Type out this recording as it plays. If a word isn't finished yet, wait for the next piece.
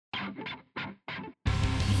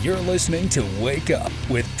You're listening to Wake Up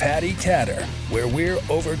with Patty Catter, where we're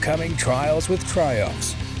overcoming trials with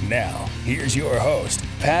triumphs. Now, here's your host,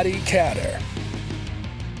 Patty Catter.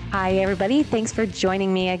 Hi, everybody. Thanks for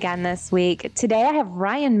joining me again this week. Today, I have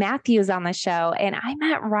Ryan Matthews on the show, and I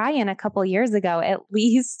met Ryan a couple years ago at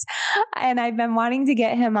least, and I've been wanting to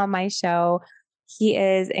get him on my show. He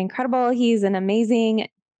is incredible. He's an amazing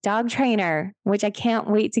dog trainer, which I can't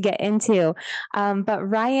wait to get into. But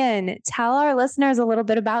Ryan, tell our listeners a little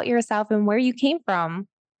bit about yourself and where you came from.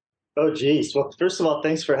 Oh, geez. Well, first of all,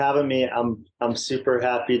 thanks for having me. I'm super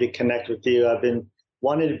happy to connect with you. I've been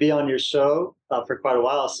wanting to be on your show for quite a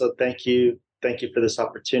while, so thank you for this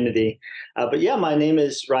opportunity. But yeah, my name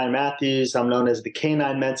is Ryan Matthews. I'm known as the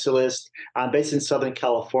Canine Mentalist. I'm based in Southern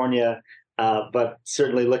California, but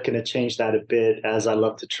certainly looking to change that a bit as I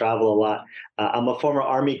love to travel a lot. I'm a former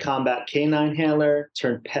Army combat canine handler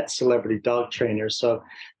turned pet celebrity dog trainer. So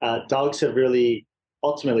dogs have really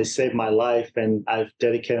ultimately saved my life, and I've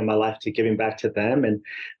dedicated my life to giving back to them. And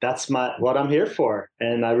that's what I'm here for.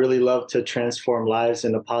 And I really love to transform lives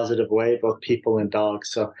in a positive way, both people and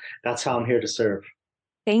dogs. So that's how I'm here to serve.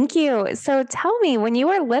 Thank you. So tell me, when you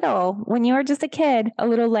were little, when you were just a kid, a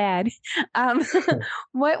little lad,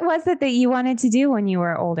 what was it that you wanted to do when you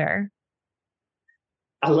were older?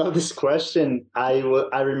 I love this question. I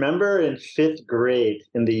remember in fifth grade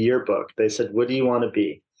in the yearbook, they said, "What do you want to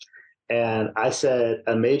be?" And I said,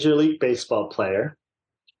 "A Major League Baseball player."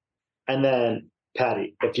 And then,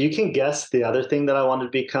 Patty, if you can guess the other thing that I wanted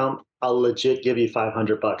to become, I'll legit give you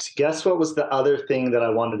 $500. Guess what was the other thing that I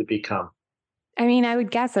wanted to become? I mean, I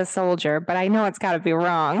would guess a soldier, but I know it's got to be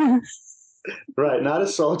wrong. Right, not a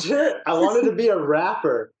soldier. I wanted to be a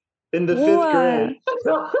rapper in the fifth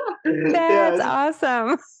grade. That's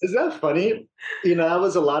awesome. Is that funny? That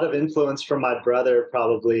was a lot of influence from my brother,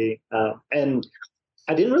 probably. And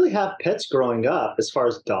I didn't really have pets growing up as far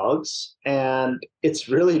as dogs. And it's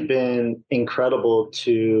really been incredible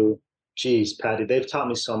geez, Patty, they've taught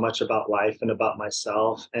me so much about life and about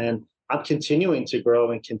myself. And I'm continuing to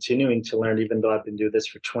grow and continuing to learn, even though I've been doing this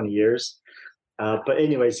for 20 years. But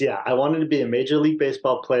anyways, yeah, I wanted to be a Major League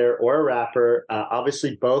Baseball player or a rapper.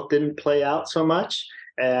 Obviously, both didn't play out so much.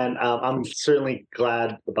 And I'm certainly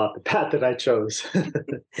glad about the path that I chose.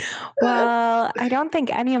 Well, I don't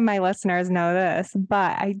think any of my listeners know this,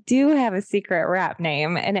 but I do have a secret rap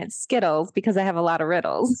name, and it's Skittles because I have a lot of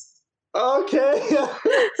riddles. Okay.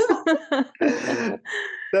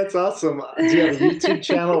 That's awesome. Do you have a YouTube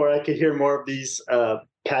channel where I could hear more of these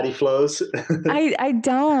Patty flows? I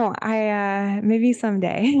don't. Maybe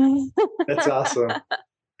someday. That's awesome.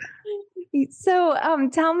 So,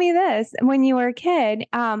 tell me this: when you were a kid,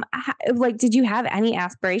 did you have any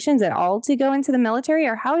aspirations at all to go into the military,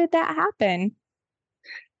 or how did that happen?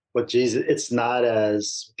 Well, geez, it's not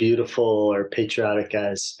as beautiful or patriotic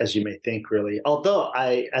as you may think, really. Although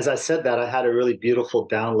as I said that, I had a really beautiful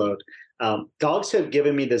download. Dogs have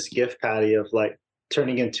given me this gift, Patty, of like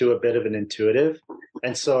turning into a bit of an intuitive.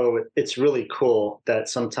 And so it's really cool that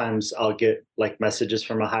sometimes I'll get like messages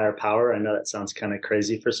from a higher power. I know that sounds kind of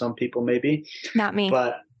crazy for some people, maybe. Not me.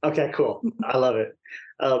 But okay, cool. I love it.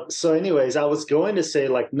 So anyways, I was going to say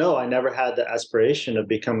like, no, I never had the aspiration of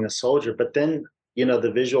becoming a soldier. But then,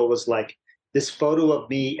 the visual was like this photo of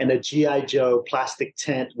me in a G.I. Joe plastic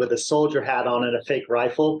tent with a soldier hat on and a fake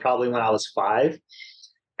rifle, probably when I was 5.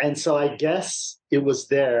 And so I guess it was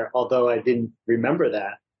there, although I didn't remember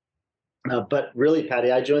that. But really,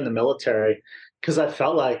 Patty, I joined the military because I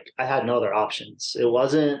felt like I had no other options. It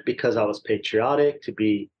wasn't because I was patriotic, to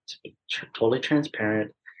be totally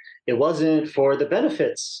transparent. It wasn't for the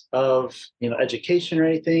benefits of education or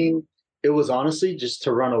anything. It was honestly just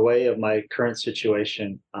to run away of my current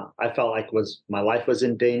situation. I felt like my life was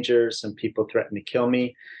in danger. Some people threatened to kill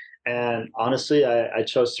me, and honestly, I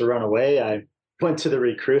chose to run away. I went to the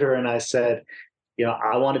recruiter and I said,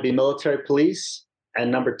 I want to be military police. And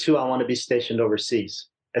number 2, I want to be stationed overseas.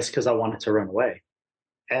 It's because I wanted to run away.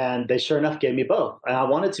 And they sure enough gave me both. And I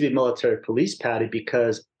wanted to be military police, Patty,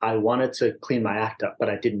 because I wanted to clean my act up, but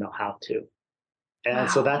I didn't know how to. And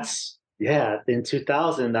so in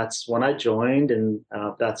 2000, that's when I joined. And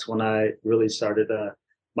that's when I really started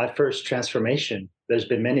my first transformation. There's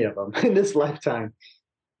been many of them in this lifetime.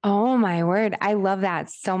 Oh my word. I love that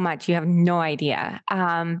so much. You have no idea.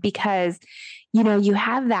 Because, you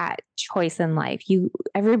have that choice in life.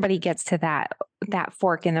 Everybody gets to that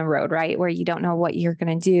fork in the road, right? Where you don't know what you're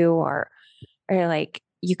going to do, or like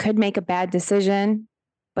you could make a bad decision,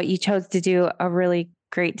 but you chose to do a really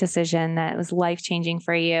great decision that was life-changing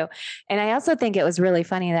for you. And I also think it was really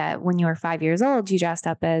funny that when you were 5 years old, you dressed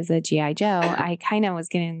up as a G.I. Joe. I kind of was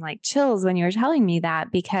getting like chills when you were telling me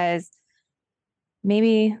that, because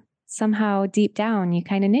maybe somehow deep down you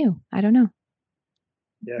kind of knew. I don't know.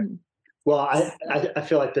 Yeah. Mhm. Well, I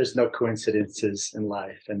feel like there's no coincidences in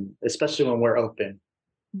life, and especially when we're open.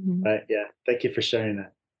 Mhm. But yeah, thank you for sharing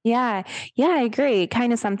that. Yeah. Yeah, I agree.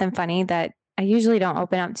 Kind of something funny that I usually don't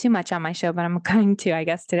open up too much on my show, but I'm going to, I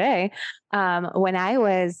guess, today. When I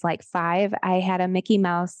was like 5, I had a Mickey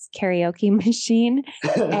Mouse karaoke machine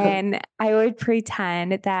and I would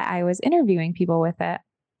pretend that I was interviewing people with it.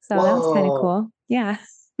 So that was kind of Whoa, cool. Yeah.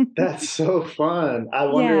 that's so fun. I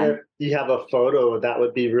wonder Yeah. if you have a photo that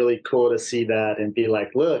would be really cool to see that and be like,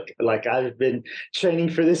 look, like I've been training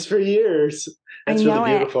for this for years. I That's really know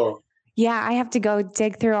it. beautiful. Yeah, I have to go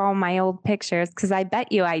dig through all my old pictures because I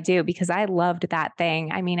bet you I do because I loved that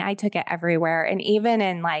thing. I mean, I took it everywhere. And even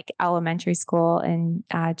in like elementary school and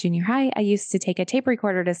junior high, I used to take a tape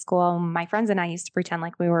recorder to school. My friends and I used to pretend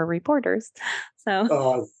like we were reporters. So,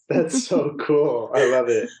 Oh, that's so cool. I love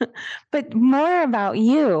it. but more about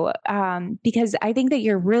you, because I think that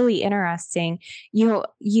you're really interesting. You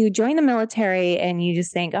join the military and you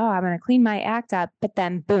just think, oh, I'm going to clean my act up, but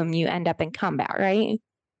then boom, you end up in combat, right?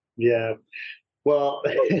 Yeah. Well,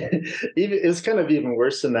 even it was kind of even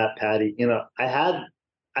worse than that, Patty. I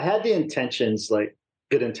had the intentions, like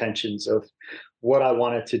good intentions of what I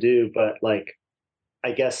wanted to do, but like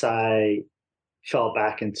I guess I fell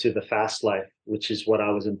back into the fast life, which is what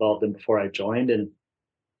I was involved in before I joined. And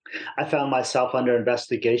I found myself under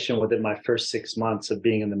investigation within my first 6 months of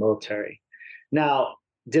being in the military. Now,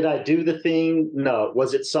 did I do the thing? No.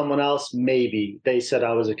 Was it someone else? Maybe. They said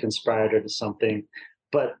I was a conspirator to something.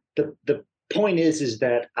 But the point is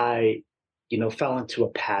that I, fell into a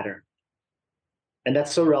pattern. And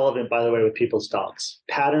that's so relevant, by the way, with people's dogs.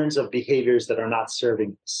 Patterns of behaviors that are not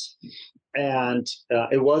serving us. And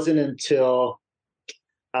it wasn't until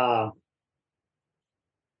uh,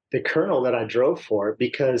 the colonel that I drove for,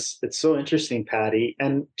 because it's so interesting, Patty.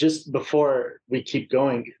 And just before we keep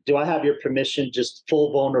going, do I have your permission? Just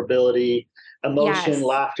full vulnerability, emotion, Yes.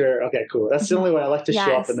 laughter. Okay, cool. That's the Mhm. only way I like to show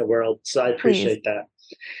up in Yes. the world. So I Please. appreciate that.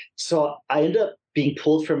 So I end up being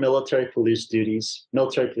pulled from military police duties,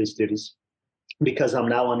 because I'm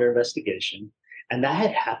now under investigation. And that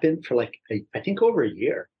had happened for like, I think over a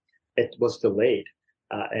year. It was delayed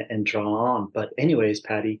and drawn on. But, anyways,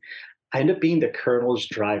 Patty, I ended up being the colonel's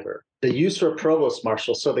driver, the USAR provost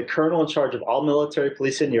marshal. So the colonel in charge of all military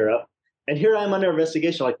police in Europe. And here I am under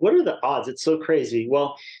investigation. Like, what are the odds? It's so crazy.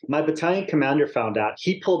 Well, my battalion commander found out.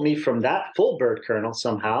 He pulled me from that full bird colonel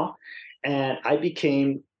somehow. And I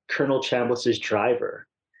became Colonel Chambliss's driver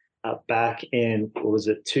back in, what was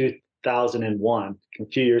it, 2001, a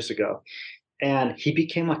few years ago. And he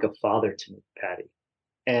became like a father to me, Patty.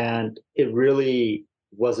 And it really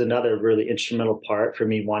was another really instrumental part for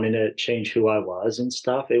me wanting to change who I was and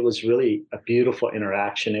stuff. It was really a beautiful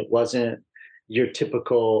interaction. It wasn't your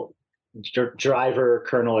typical driver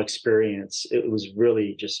colonel experience. It was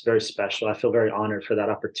really just very special. I feel very honored for that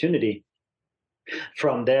opportunity.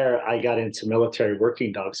 From there, I got into military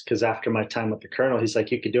working dogs, because after my time with the colonel, he's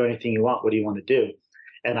like, you can do anything you want. What do you want to do?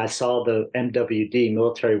 And I saw the MWD,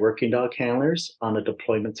 military working dog handlers, on a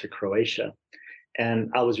deployment to Croatia.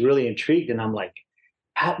 And I was really intrigued. And I'm like,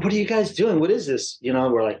 what are you guys doing? What is this?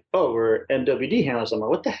 We're like, oh, we're MWD handlers. I'm like,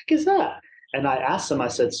 what the heck is that? And I asked him, I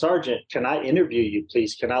said, Sergeant, can I interview you,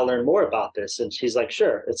 please? Can I learn more about this? And she's like,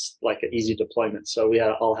 sure. It's like an easy deployment. So we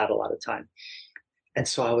all had a lot of time. And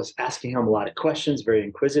so I was asking him a lot of questions, very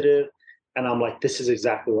inquisitive. And I'm like, this is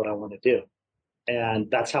exactly what I want to do. And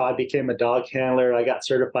that's how I became a dog handler. I got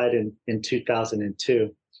certified in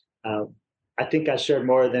 2002. Um, I think I shared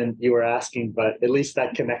more than you were asking, but at least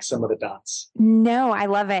that connects some of the dots. No, I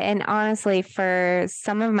love it. And honestly, for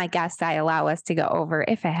some of my guests, I allow us to go over.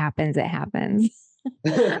 If it happens, it happens.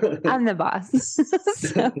 I'm the boss,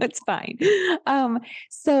 so it's fine. Um,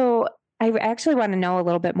 so I actually want to know a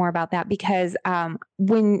little bit more about that because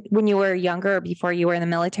when you were younger, before you were in the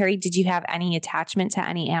military, did you have any attachment to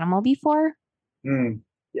any animal before?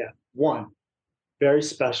 Yeah. One, very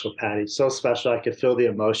special, Patty. So special. I could feel the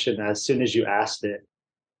emotion as soon as you asked it.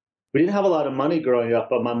 We didn't have a lot of money growing up,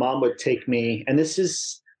 but my mom would take me, and this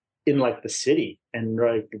is in like the city, and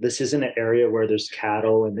right, this isn't an area where there's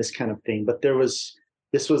cattle and this kind of thing. But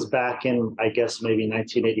this was back in, I guess, maybe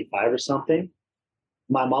 1985 or something.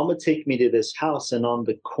 My mom would take me to this house, and on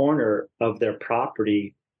the corner of their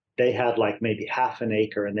property, they had like maybe half an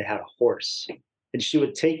acre, and they had a horse. And she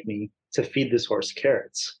would take me to feed this horse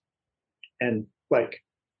carrots. And like,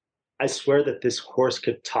 I swear that this horse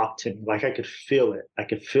could talk to me. Like, I could feel it. I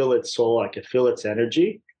could feel its soul. I could feel its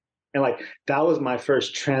energy. And like, that was my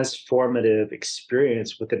first transformative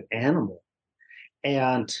experience with an animal.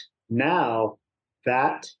 And now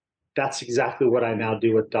that that's exactly what I now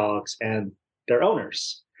do with dogs and their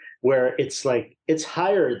owners, where it's like, it's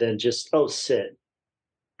higher than just, oh, sit.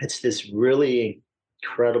 It's this really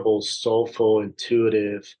incredible, soulful,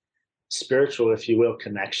 intuitive, spiritual, if you will,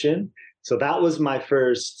 connection. So that was my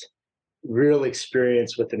first real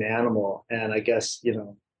experience with an animal. And I guess,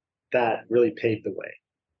 that really paved the way.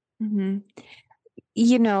 Hmm.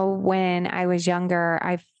 When I was younger,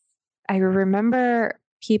 I remember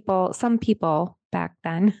some people back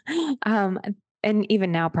then, um, and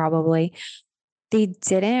even now probably, they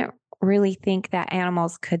didn't really think that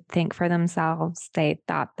animals could think for themselves. They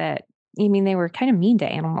thought that, they were kind of mean to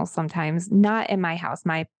animals sometimes. Not in my house.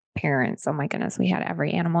 My parents, oh my goodness, we had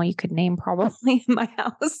every animal you could name probably in my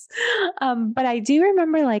house. But I do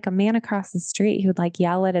remember like a man across the street who would like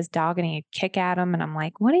yell at his dog and he'd kick at him. And I'm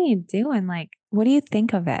like, what are you doing? Like, what do you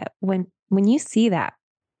think of it when you see that?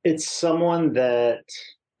 It's someone that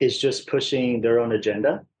is just pushing their own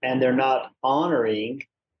agenda and they're not honoring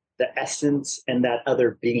the essence and that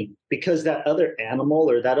other being, because that other animal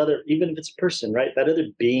or that other, even if it's a person, right, that other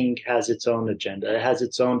being has its own agenda, it has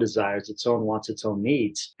its own desires, its own wants, its own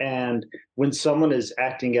needs. And when someone is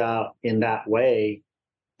acting out in that way,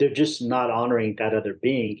 they're just not honoring that other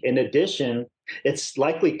being. In addition, it's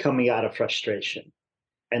likely coming out of frustration,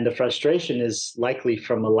 and the frustration is likely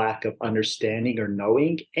from a lack of understanding or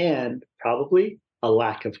knowing, and probably a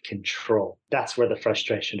lack of control. That's where the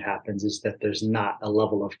frustration happens, is that there's not a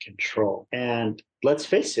level of control. And let's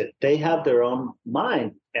face it, they have their own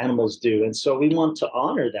mind, animals do. And so we want to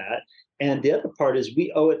honor that. And the other part is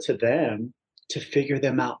we owe it to them to figure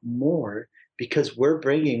them out more, because we're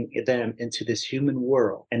bringing them into this human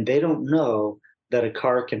world and they don't know that a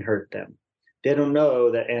car can hurt them. They don't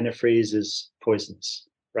know that antifreeze is poisonous,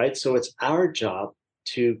 right? So it's our job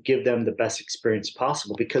to give them the best experience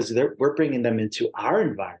possible, because we're bringing them into our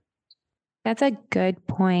environment. That's a good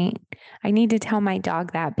point. I need to tell my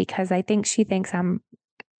dog that because I think she thinks I'm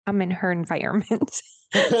in her environment.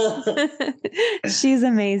 She's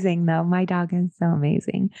amazing though. My dog is so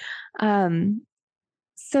amazing. Um,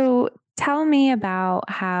 so tell me about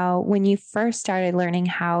how when you first started learning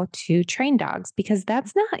how to train dogs, because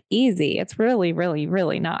that's not easy. It's really, really,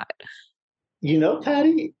 really not.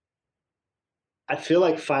 Patty, I feel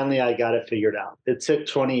like finally I got it figured out. It took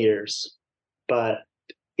 20 years, but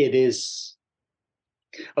it is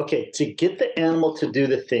okay to get the animal to do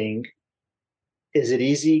the thing. Is it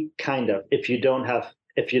easy? Kind of. If you don't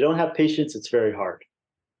have patience, it's very hard.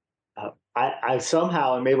 I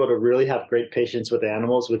somehow am able to really have great patience with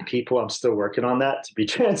animals. With people, I'm still working on that, to be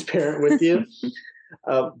transparent with you.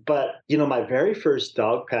 But my very first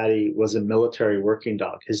dog, Patty, was a military working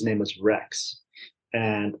dog. His name was Rex,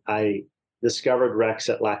 and I discovered Rex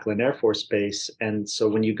at Lackland Air Force Base. And so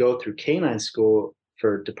when you go through canine school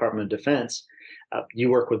for Department of Defense, you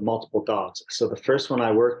work with multiple dogs. So the first one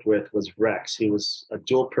I worked with was Rex. He was a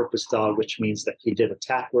dual purpose dog, which means that he did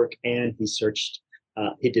attack work and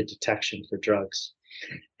he did detection for drugs.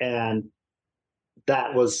 And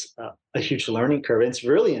that was a huge learning curve. It's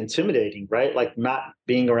really intimidating, right? Like not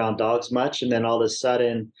being around dogs much. And then all of a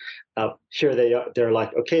sudden, here they are, they're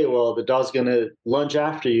like, okay, well, the dog's going to lunge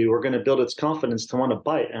after you. We're going to build its confidence to want to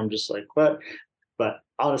bite. And I'm just like, what? But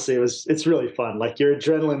honestly, it's really fun. Like your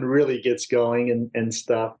adrenaline really gets going and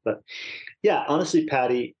stuff. But yeah, honestly,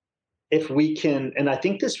 Patty, if we can, and I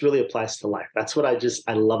think this really applies to life. That's what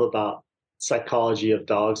I love about psychology of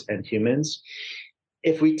dogs and humans.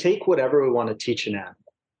 If we take whatever we want to teach an animal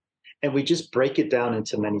and we just break it down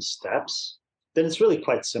into many steps, then it's really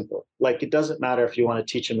quite simple. Like it doesn't matter if you want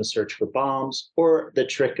to teach them to search for bombs or the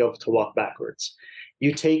trick of to walk backwards.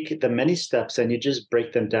 You take the many steps and you just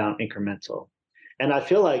break them down incremental. And I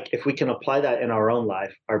feel like if we can apply that in our own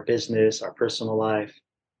life, our business, our personal life,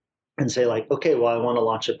 and say like, okay, well, I want to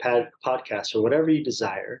launch a podcast or whatever you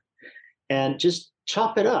desire, and just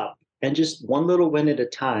chop it up and just one little win at a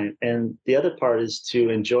time. And the other part is to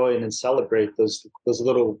enjoy and then celebrate those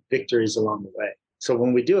little victories along the way. So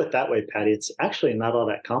when we do it that way, Patty, it's actually not all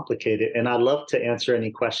that complicated. And I'd love to answer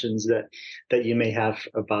any questions that you may have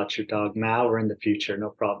about your dog now or in the future. No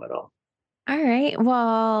problem at all. All right.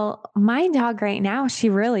 Well, my dog right now, she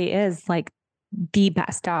really is like the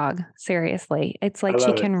best dog. Seriously. It's I like she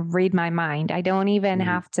love it. can read my mind.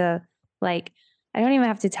 Mhm. Like, I don't even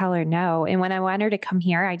have to tell her no. And when I want her to come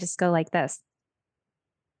here, I just go like this.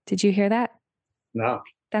 Did you hear that? No.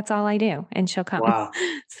 That's all I do. And she'll come. Wow.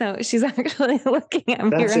 So she's actually looking at me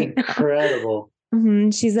That's right now. incredible.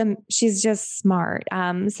 She's just smart.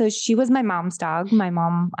 So she was my mom's dog. My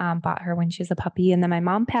mom bought her when she was a puppy, and then my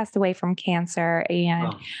mom passed away from cancer.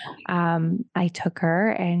 And Oh, I took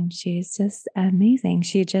her, and she's just amazing.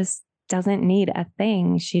 She just doesn't need a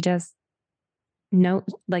thing. She just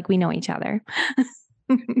like we know each other.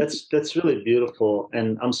 That's really beautiful.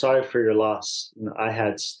 And I'm sorry for your loss. I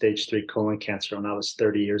had stage 3 colon cancer when I was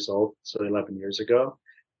 30 years old, so 11 years ago.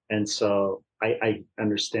 And so I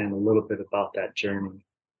understand a little bit about that journey.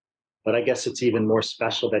 But I guess it's even more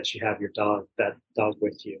special that you have that dog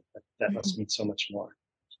with you. That must mean so much more.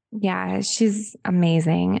 Yeah, she's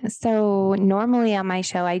amazing. So normally on my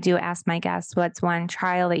show, I do ask my guests what's one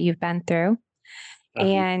trial that you've been through. Uh-huh.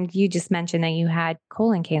 And you just mentioned that you had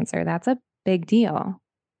colon cancer. That's a big deal.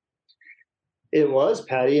 It was,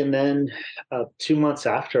 Patty. And then 2 months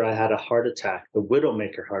after, I had a heart attack, the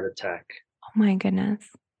Widowmaker heart attack. Oh my goodness.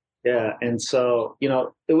 Yeah. And so,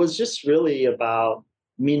 it was just really about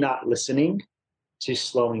me not listening to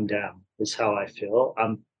slowing down, is how I feel.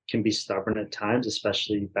 I can be stubborn at times,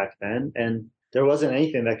 especially back then. And there wasn't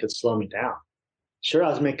anything that could slow me down. Sure, I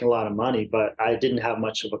was making a lot of money, but I didn't have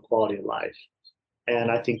much of a quality of life.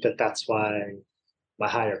 And I think that that's why my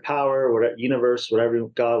higher power, whatever universe, whatever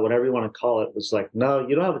God, whatever you want to call it, was like, no,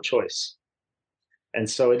 you don't have a choice. And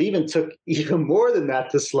so it even took even more than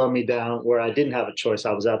that to slow me down, where I didn't have a choice.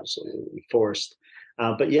 I was absolutely forced.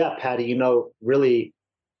 But yeah, Patty, really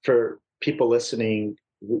for people listening,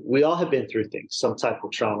 we all have been through things, some type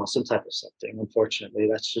of trauma, some type of something. Unfortunately,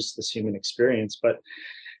 that's just this human experience. But,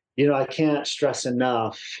 I can't stress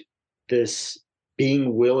enough this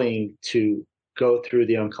being willing to go through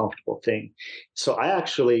the uncomfortable thing. So I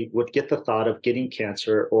actually would get the thought of getting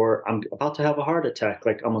cancer, or I'm about to have a heart attack,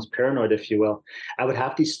 like almost paranoid, if you will. I would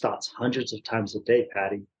have these thoughts hundreds of times a day,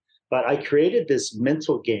 Patty. But I created this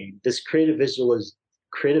mental game, this creative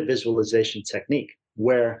visualization technique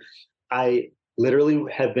where I literally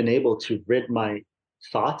have been able to rid my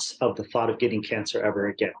thoughts of the thought of getting cancer ever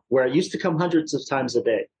again, where it used to come hundreds of times a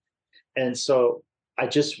day. And so I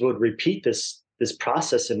just would repeat this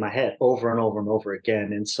process in my head over and over and over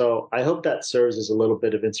again. And so I hope that serves as a little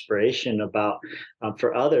bit of inspiration about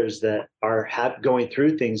for others that are going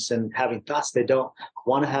through things and having thoughts they don't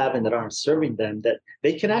want to have and that aren't serving them, that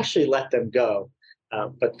they can actually let them go.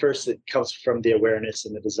 But first, it comes from the awareness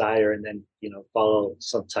and the desire, and then follow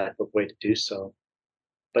some type of way to do so.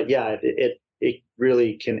 But yeah, it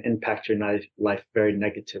really can impact your life very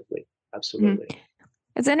negatively. Absolutely.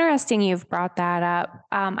 It's interesting you've brought that up.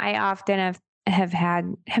 I often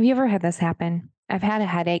have you ever had this happen? I've had a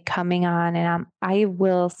headache coming on and I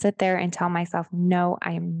will sit there and tell myself, no,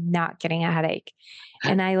 I am not getting a headache.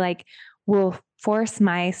 And I will force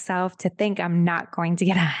myself to think I'm not going to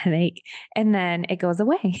get a headache. And then it goes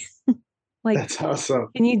away. That's awesome.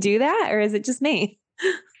 Can you do that? Or is it just me?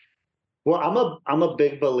 Well, I'm a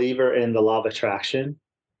big believer in the law of attraction.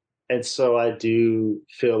 And so I do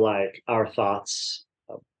feel like our thoughts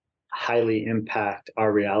highly impact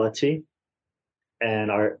our reality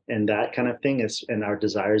and that kind of thing is and our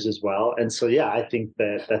desires as well. And so yeah, I think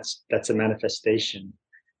that that's a manifestation.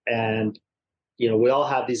 And we all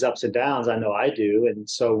have these ups and downs. I know I do. And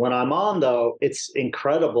so when I'm on, though, it's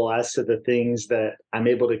incredible as to the things that I'm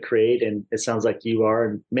able to create. And it sounds like you are,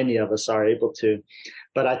 and many of us are able to.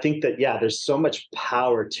 But I think that, yeah, there's so much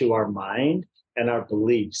power to our mind and our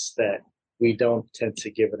beliefs that we don't tend to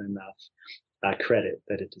give it enough credit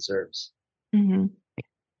that it deserves. Mm-hmm.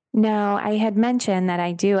 Now, I had mentioned that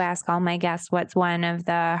I do ask all my guests what's one of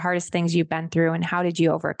the hardest things you've been through and how did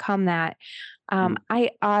you overcome that?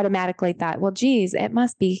 I automatically thought, well, geez, it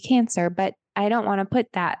must be cancer, but I don't want to put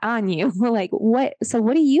that on you. So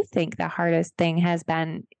what do you think the hardest thing has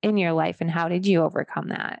been in your life and how did you overcome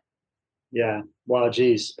that? Yeah. Wow,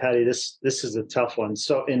 geez, Patty, this is a tough one.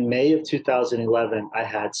 So in May of 2011, I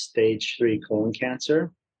had stage 3 colon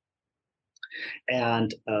cancer.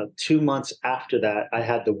 And 2 months after that, I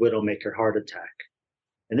had the Widowmaker heart attack.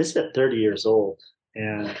 And this is at 30 years old.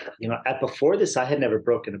 And, before this, I had never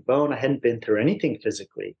broken a bone. I hadn't been through anything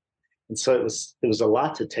physically. And so it was a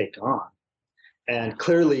lot to take on. And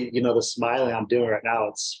clearly, the smiling I'm doing right now,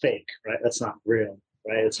 it's fake, right? That's not real,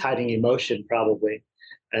 right? It's hiding emotion probably.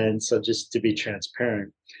 And so just to be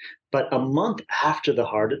transparent. But a month after the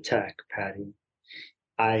heart attack, Patty,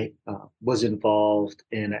 I was involved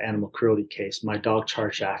in an animal cruelty case. My dog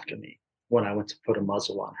charged after me when I went to put a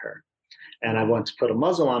muzzle on her. And I went to put a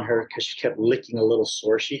muzzle on her because she kept licking a little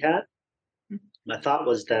sore she had. My thought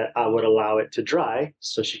was that I would allow it to dry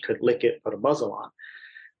so she could lick it, put a muzzle on.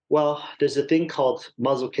 Well, there's a thing called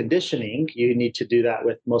muzzle conditioning. You need to do that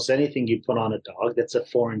with most anything you put on a dog. That's a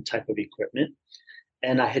foreign type of equipment.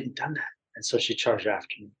 And I hadn't done that. And so she charged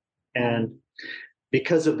after me. And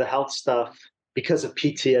because of the health stuff, because of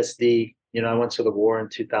PTSD, I went to the war in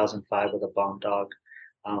 2005 with a bomb dog.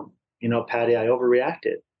 Patty, I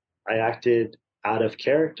overreacted. I acted out of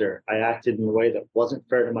character. I acted in a way that wasn't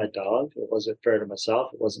fair to my dog. It wasn't fair to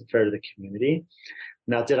myself. It wasn't fair to the community.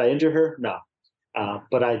 Now, did I injure her? No.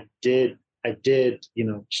 But I did,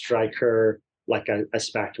 strike her, like I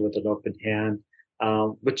smacked her with an open hand,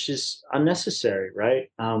 which is unnecessary, right?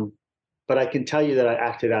 But I can tell you that I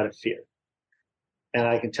acted out of fear. And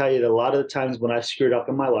I can tell you that a lot of the times when I've screwed up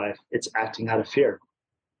in my life, it's acting out of fear.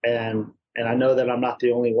 And I know that I'm not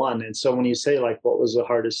the only one. And so when you say, like, what was the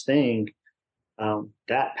hardest thing,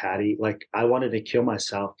 that, Patty, like, I wanted to kill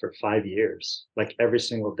myself for 5 years. Like, every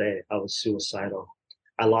single day I was suicidal.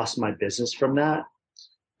 I lost my business from that,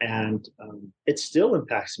 and it still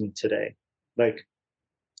impacts me today. Like,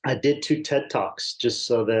 I did 2 TED Talks just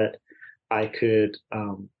so that I could,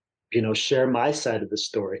 share my side of the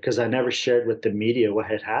story, because I never shared with the media what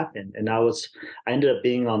had happened. And I ended up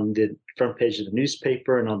being on the front page of the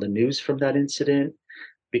newspaper and on the news from that incident,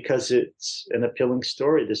 because it's an appealing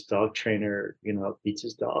story. This dog trainer, beats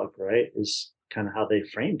his dog, right? Is kind of how they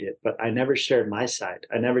framed it. But I never shared my side.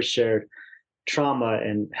 I never shared trauma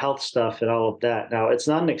and health stuff and all of that. Now, it's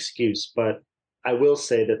not an excuse, but I will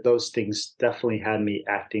say that those things definitely had me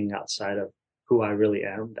acting outside of who I really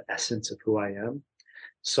am, the essence of who I am.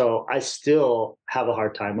 So I still have a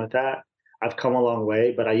hard time with that. I've come a long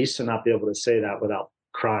way, but I used to not be able to say that without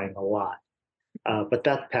crying a lot. But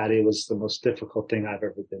that, Patty, was the most difficult thing I've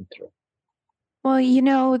ever been through.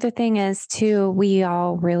 Well, the thing is too, we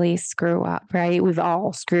all really screw up, right? We've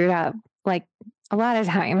all screwed up like a lot of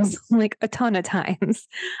times, like a ton of times.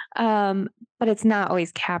 But it's not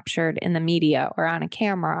always captured in the media or on a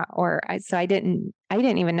camera so I didn't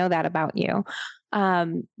even know that about you.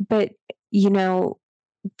 But you know,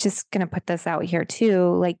 just going to put this out here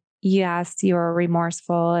too. Like, yes, you're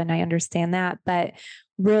remorseful and I understand that, but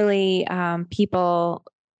really, people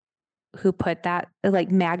who put that,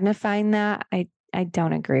 like magnifying that, I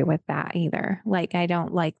don't agree with that either. Like, I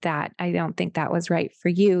don't like that. I don't think that was right for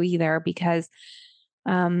you either, because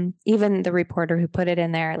even the reporter who put it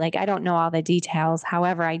in there, like, I don't know all the details.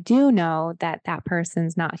 However, I do know that that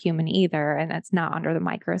person's not human either, and it's not under the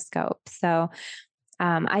microscope. So,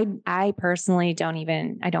 I personally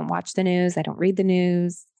I don't watch the news. I don't read the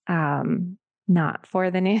news. Not for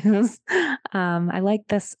the news. I like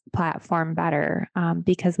this platform better,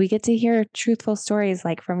 because we get to hear truthful stories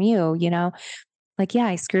like from you, like, yeah,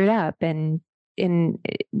 I screwed up and in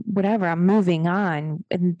whatever, I'm moving on.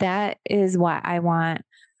 And that is what I want,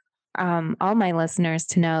 all my listeners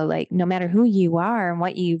to know. Like, no matter who you are and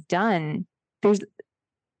what you've done, there's,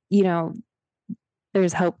 you know,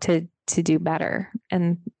 there's hope to do better.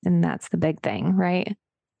 And that's the big thing, right?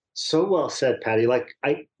 So well said, Patty.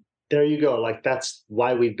 There you go. Like, that's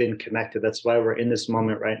why we've been connected. That's why we're in this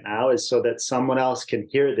moment right now, is so that someone else can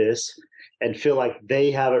hear this and feel like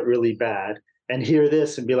they have it really bad, and hear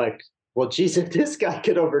this and be like, well, geez, if this guy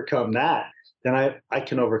could overcome that, then I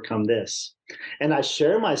can overcome this. And I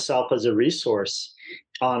share myself as a resource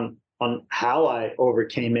on how I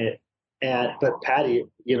overcame it. But Patty,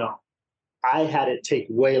 I had it take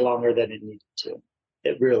way longer than it needed to.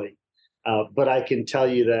 It really. But I can tell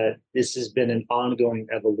you that this has been an ongoing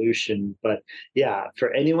evolution. But yeah,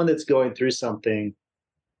 for anyone that's going through something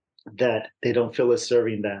that they don't feel is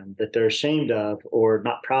serving them, that they're ashamed of or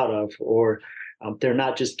not proud of, or they're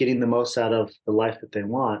not just getting the most out of the life that they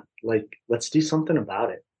want, like, let's do something about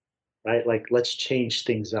it, right? Like, let's change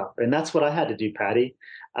things up. And that's what I had to do, Patty.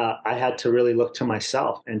 I had to really look to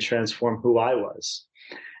myself and transform who I was.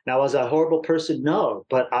 Now, was I a horrible person? No,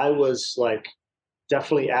 but I was, like,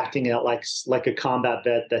 definitely acting out like a combat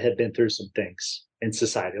vet that had been through some things in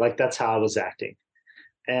society. Like, that's how I was acting.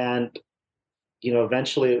 And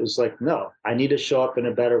eventually it was like, no, I need to show up in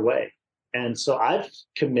a better way. And so I've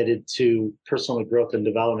committed to personal growth and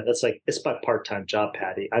development. It's my part-time job,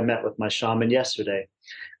 Patty. I met with my shaman yesterday.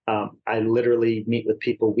 I literally meet with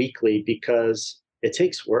people weekly because it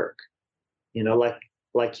takes work.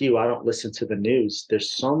 Like you, I don't listen to the news.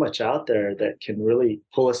 There's so much out there that can really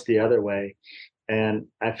pull us the other way. And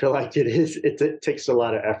I feel like it takes a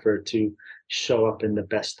lot of effort to show up in the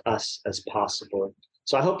best us as possible.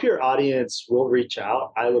 So I hope your audience will reach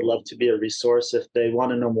out. I would love to be a resource if they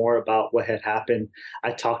want to know more about what had happened.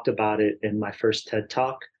 I talked about it in my first TED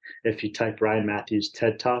Talk. If you type Ryan Matthews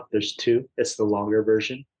TED Talk, there's 2. It's the longer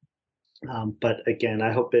version. But again,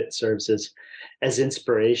 I hope it serves as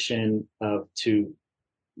inspiration to,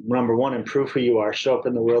 number one, improve who you are, show up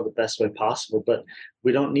in the world the best way possible. But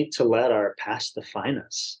we don't need to let our past define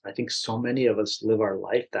us. I think so many of us live our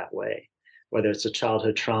life that way, whether it's a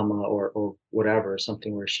childhood trauma or whatever,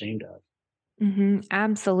 something we're ashamed of.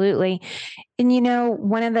 Absolutely. And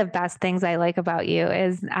one of the best things I like about you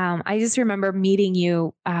is, I just remember meeting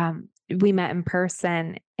you we met in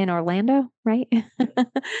person in Orlando, right?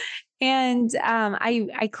 And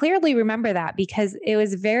I clearly remember that because it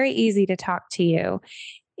was very easy to talk to you.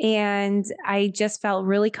 And I just felt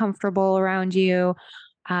really comfortable around you.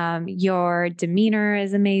 Your demeanor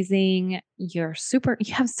is amazing. You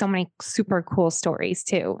have so many super cool stories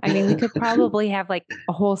too. I mean, we could probably have like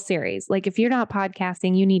a whole series. Like if you're not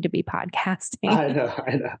podcasting, you need to be podcasting. I know.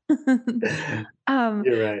 um,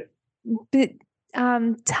 You're right. but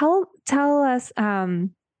tell us,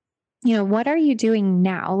 what are you doing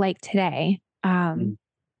now, like today? Mm.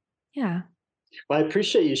 Yeah. Well, I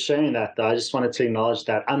appreciate you sharing that, though. I just wanted to acknowledge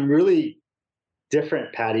that I'm really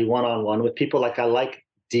different, Patty, one-on-one with people. Like I like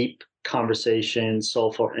deep conversation,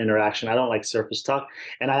 soulful interaction. I don't like surface talk.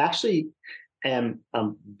 And I actually am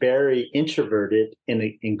very introverted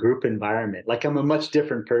in group environment. Like I'm a much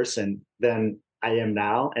different person than I am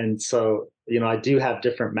now. And so, I do have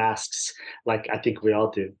different masks, like I think we all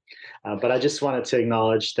do. But I just wanted to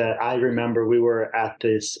acknowledge that I remember we were at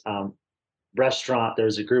this restaurant. There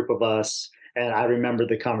was a group of us, and I remember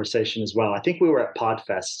the conversation as well. I think we were at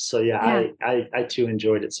Podfest. So yeah, Yeah. I too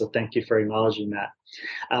enjoyed it. So thank you for acknowledging that.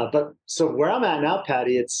 But so where I'm at now,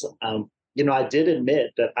 Patty, it's I did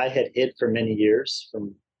admit that I had hid for many years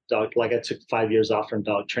from dog. Like I took 5 years off from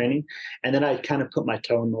dog training, and then I kind of put my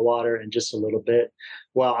toe in the water and just a little bit.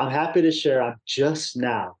 Well, I'm happy to share. I'm just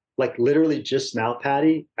now, like literally just now,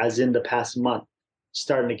 Patty, as in the past month,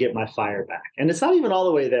 starting to get my fire back, and it's not even all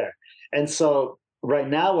the way there. And so right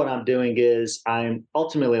now, what I'm doing is I'm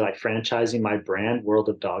ultimately like franchising my brand, World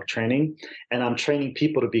of Dog Training, and I'm training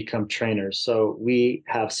people to become trainers. So we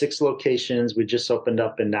have 6 locations. We just opened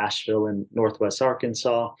up in Nashville and Northwest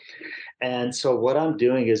Arkansas. And so what I'm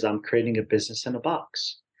doing is I'm creating a business in a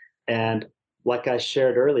box. And like I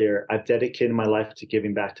shared earlier, I've dedicated my life to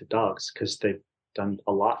giving back to dogs because they've done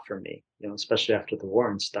a lot for me, especially after the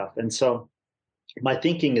war and stuff. And so my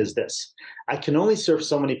thinking is this: I can only serve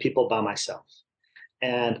so many people by myself.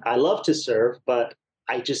 And I love to serve, but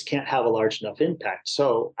I just can't have a large enough impact.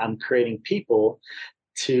 So I'm creating people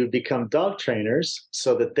to become dog trainers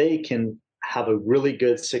so that they can have a really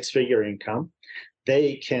good 6-figure income.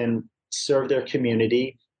 They can serve their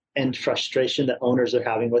community and frustration that owners are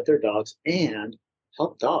having with their dogs and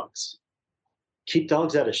help dogs, keep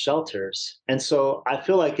dogs out of shelters. And so I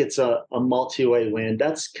feel like it's a multi-way win.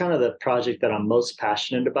 That's kind of the project that I'm most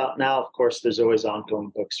passionate about now. Of course, there's always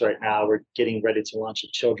ongoing books right now. We're getting ready to launch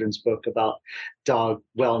a children's book about dog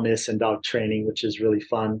wellness and dog training, which is really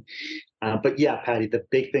fun. But yeah, Patty, the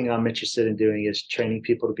big thing I'm interested in doing is training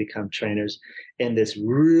people to become trainers in this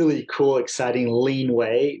really cool, exciting, lean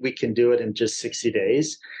way. We can do it in just 60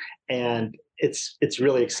 days. And it's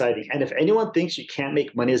really exciting. And if anyone thinks you can't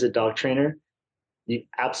make money as a dog trainer, you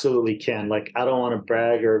absolutely can. Like, I don't want to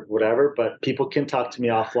brag or whatever, but people can talk to me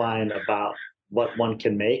offline about what one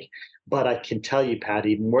can make. But I can tell you,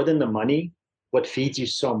 Patty, more than the money, what feeds you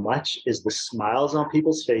so much is the smiles on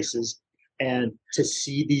people's faces and to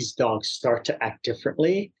see these dogs start to act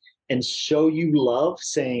differently and show you love,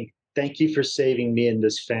 saying, thank you for saving me and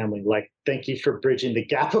this family. Like, thank you for bridging the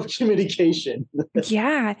gap of communication.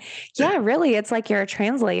 Yeah. Yeah. Really. It's like you're a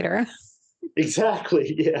translator.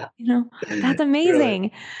 Exactly. Yeah. That's Really.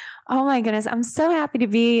 amazing. Oh my goodness. I'm so happy to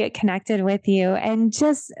be connected with you and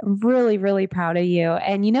just really, really proud of you.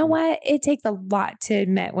 And you know what? It takes a lot to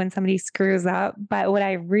admit when somebody screws up. But what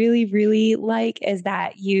I really, really like is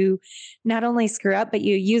that you not only screw up, but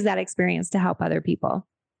you use that experience to help other people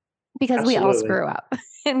because we all Absolutely. screw up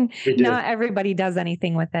and We do. not everybody does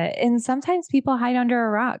anything with it. And sometimes people hide under a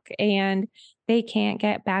rock and they can't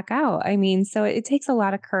get back out. I mean, so it takes a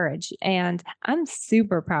lot of courage and I'm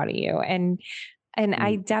super proud of you. And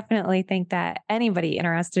I definitely think that anybody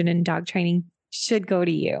interested in dog training should go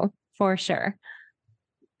to you for sure.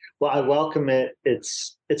 Well, I welcome it.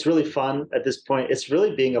 It's really fun at this point. It's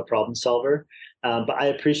really being a problem solver. But I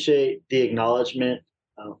appreciate the acknowledgement.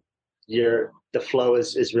 The flow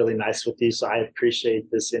is really nice with you. So I appreciate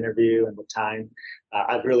this interview and the time.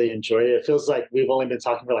 I've really enjoyed it. It feels like we've only been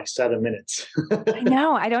talking for like 7 minutes. I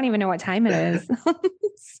know. I don't even know what time it is.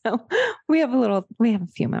 So we have a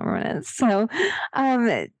few more minutes. So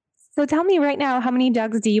tell me right now, how many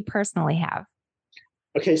dogs do you personally have?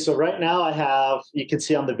 Okay, so right now you can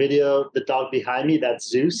see on the video, the dog behind me, that's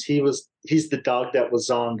Zeus. He's the dog that was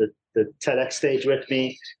on the TEDx stage with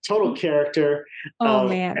me, total character. Oh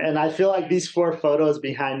man. And I feel like these 4 photos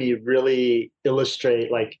behind me really illustrate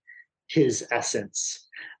like his essence.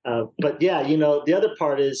 But yeah, the other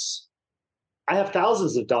part is I have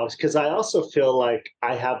thousands of dogs because I also feel like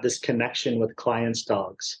I have this connection with clients'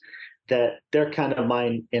 dogs that they're kind of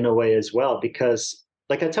mine in a way as well, because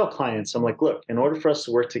like I tell clients, I'm like, look, in order for us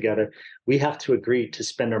to work together, we have to agree to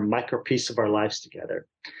spend a micro piece of our lives together.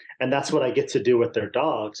 And that's what I get to do with their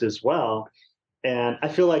dogs as well. And I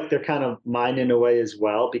feel like they're kind of mine in a way as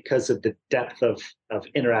well because of the depth of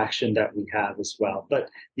interaction that we have as well. But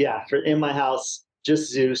yeah, for in my house,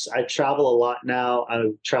 just Zeus. I travel a lot now. I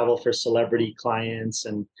travel for celebrity clients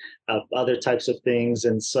and other types of things.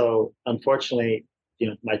 And so unfortunately,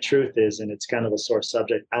 my truth is, and it's kind of a sore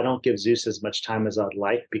subject, I don't give Zeus as much time as I'd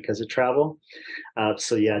like because of travel.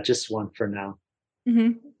 So yeah, just one for now.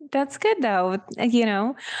 Mm-hmm. That's good though.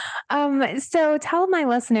 So tell my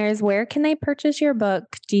listeners, where can they purchase your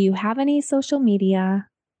book? Do you have any social media?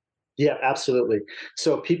 Yeah, absolutely.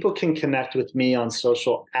 So people can connect with me on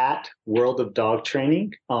social at World of Dog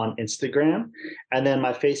Training on Instagram. And then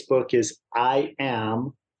my Facebook is I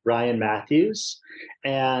am Ryan Matthews.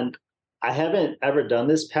 And I haven't ever done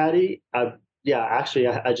this, Patty. I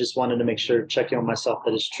just wanted to make sure, checking on myself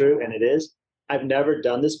that it's true, and it is. I've never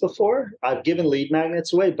done this before. I've given lead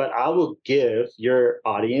magnets away, but I will give your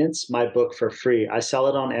audience my book for free. I sell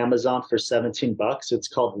it on Amazon for $17. It's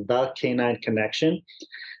called The Canine Connection.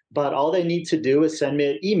 But all they need to do is send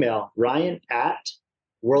me an email, Ryan at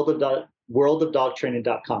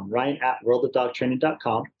worldofdogtraining.com, Ryan at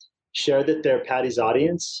worldofdogtraining.com. Share that they're Patty's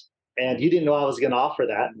audience. And you didn't know I was going to offer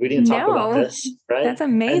that. We didn't talk about this, right? That's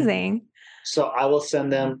amazing. And so I will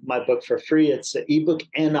send them my book for free. It's an ebook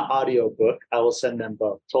and an audio book. I will send them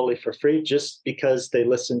both totally for free just because they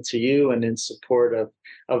listen to you. And in support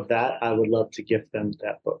of that, I would love to gift them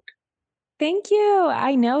that book. Thank you.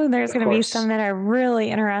 I know there's going to be some that are really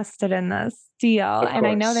interested in this deal, and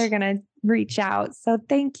I know they're going to reach out. So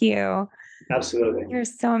thank you. Absolutely. You're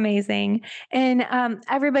so amazing. And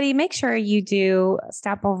everybody, make sure you do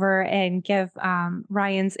stop over and give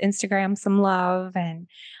Ryan's Instagram some love. And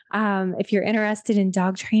if you're interested in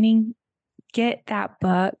dog training, get that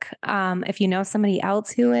book. If you know somebody else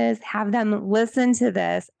who is, have them listen to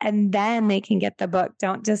this, and then they can get the book.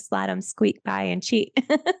 Don't just let them squeak by and cheat.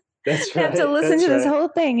 That's right. You have to listen to this whole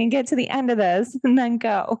thing and get to the end of this and then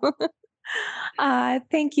go.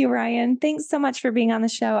 Thank you, Ryan. Thanks so much for being on the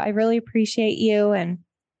show. I really appreciate you, and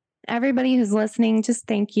everybody who's listening, just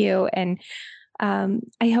thank you. And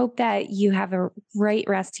I hope that you have a great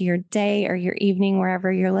rest of your day or your evening,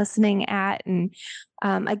 wherever you're listening at. And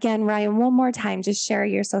again, Ryan, one more time, just share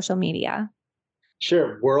your social media.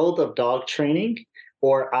 Sure. World of Dog Training,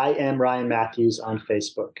 or I am Ryan Matthews on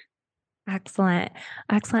Facebook. Excellent.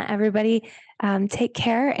 Excellent, everybody. Take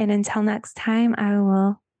care. And until next time, I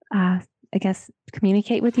will,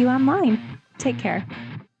 communicate with you online. Take care.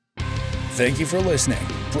 Thank you for listening.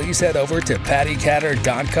 Please head over to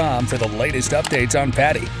pattycatter.com for the latest updates on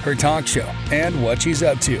Patty, her talk show, and what she's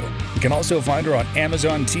up to. You can also find her on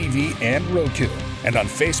Amazon TV and Roku, and on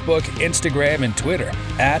Facebook, Instagram, and Twitter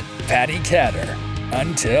at Patty Catter.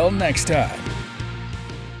 Until next time.